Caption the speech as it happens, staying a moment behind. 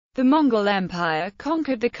The Mongol Empire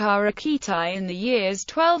conquered the Qara Khitai in the years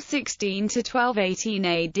 1216 to 1218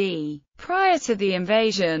 AD. Prior to the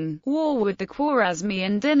invasion, war with the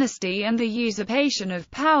Khwarezmian dynasty and the usurpation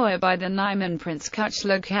of power by the Naiman prince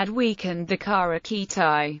Kuchlug had weakened the Qara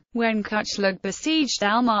Khitai. When Kuchlug besieged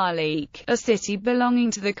Al-Malik, a city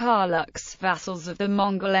belonging to the Karluks, vassals of the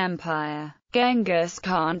Mongol Empire, Genghis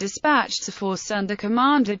Khan dispatched a force under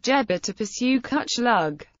commander Jeba to pursue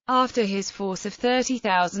Kuchlug. After his force of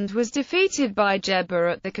 30,000 was defeated by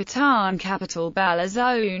Jeba at the Khitan capital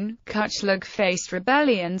Balazoun, Kuchlug faced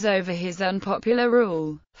rebellions over his unpopular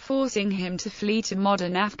rule, forcing him to flee to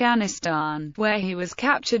modern Afghanistan, where he was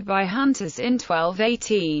captured by hunters in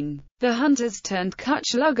 1218. The hunters turned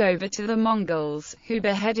Kuchlug over to the Mongols, who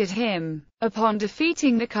beheaded him. Upon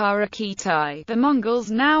defeating the Qara Khitai, the Mongols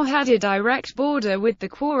now had a direct border with the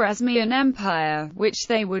Khwarezmian Empire, which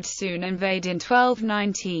they would soon invade in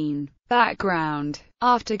 1219. Background: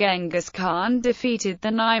 after Genghis Khan defeated the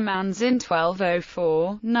Naimans in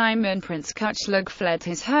 1204, Naiman Prince Kuchlug fled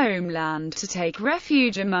his homeland to take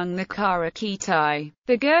refuge among the Qara Khitai.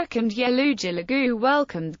 The Gurk and Yelujilagu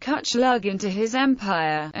welcomed Kuchlug into his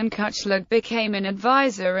empire, and Kuchlug became an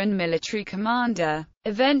advisor and military commander,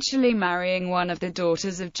 eventually marrying one of the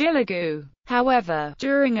daughters of Jilagu. However,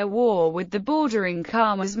 during a war with the bordering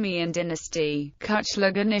Khwarezmian dynasty,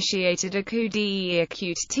 Kuchlug initiated a coup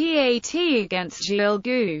d'état against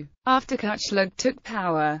Jilagu. After Kuchlug took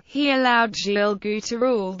power, he allowed Jilagu to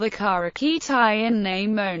rule the Qara Khitai in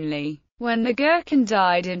name only. When the Gurkhan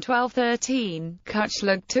died in 1213,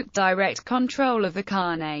 Kuchlug took direct control of the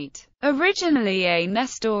Khanate. Originally a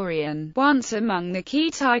Nestorian, once among the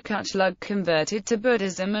Khitai, Kuchlug converted to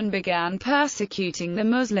Buddhism and began persecuting the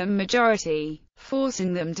Muslim majority,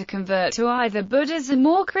 forcing them to convert to either Buddhism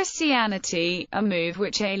or Christianity, a move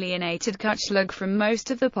which alienated Kuchlug from most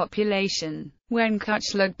of the population. When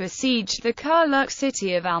Kuchlug besieged the Karluk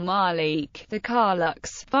city of Al-Malik, the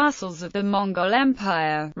Karluks, vassals of the Mongol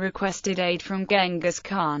Empire, requested aid from Genghis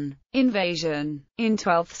Khan. Invasion. In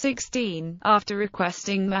 1216, after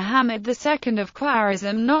requesting Muhammad II of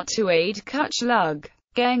Khwarezm not to aid Kuchlug,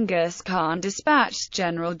 Genghis Khan dispatched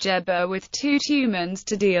General Jeba with 2 tumans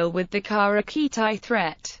to deal with the Qara Khitai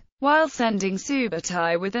threat, while sending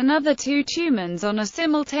Subutai with another 2 tumans on a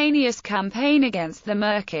simultaneous campaign against the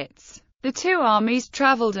Merkits. The 2 armies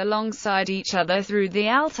traveled alongside each other through the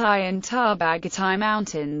Altai and Tarbagatai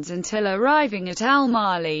mountains until arriving at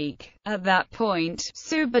Al-Malik. At that point,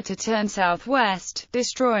 Subutai turned southwest,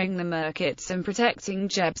 destroying the Merkits and protecting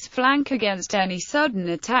Jeba's flank against any sudden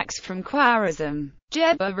attacks from Khwarezm.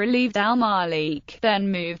 Jeba relieved Al-Malik,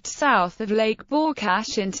 then moved south of Lake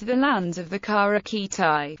Borkash into the lands of the Qara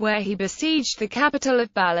Khitai, where he besieged the capital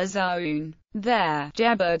of Balazoun. There,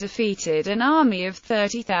 Jeba defeated an army of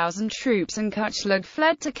 30,000 troops and Kuchlug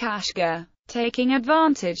fled to Kashgar. Taking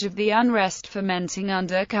advantage of the unrest fermenting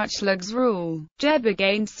under Kuchlug's rule, Jeba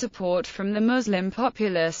gained support from the Muslim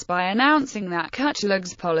populace by announcing that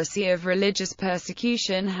Kuchlug's policy of religious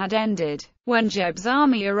persecution had ended. When Jeba's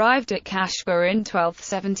army arrived at Kashgar in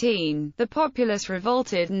 1217, the populace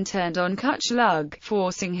revolted and turned on Kuchlug,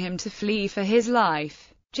 forcing him to flee for his life.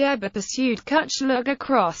 Jeba pursued Kuchlug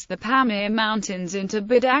across the Pamir Mountains into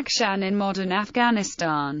Badakhshan in modern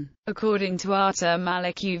Afghanistan. According to Ata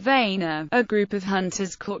Malik Uvana, a group of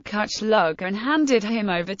hunters caught Kuchlug and handed him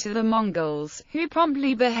over to the Mongols, who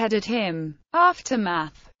promptly beheaded him.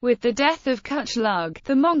 Aftermath. With the death of Kuchlug,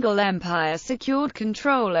 the Mongol Empire secured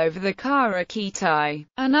control over the Qara Khitai,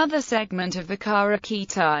 another segment of the Qara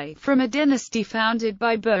Khitai, from a dynasty founded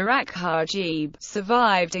by Burak Hajib,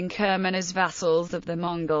 survived in Kerman as vassals of the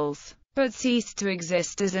Mongols, but ceased to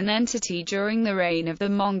exist as an entity during the reign of the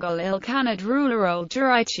Mongol Ilkhanate ruler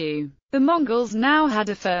Old-Juraichu. The Mongols now had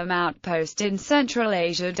a firm outpost in Central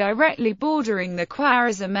Asia directly bordering the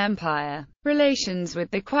Khwarezm Empire. Relations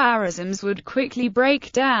with the Khwarezms would quickly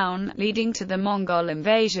break down, leading to the Mongol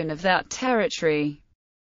invasion of that territory.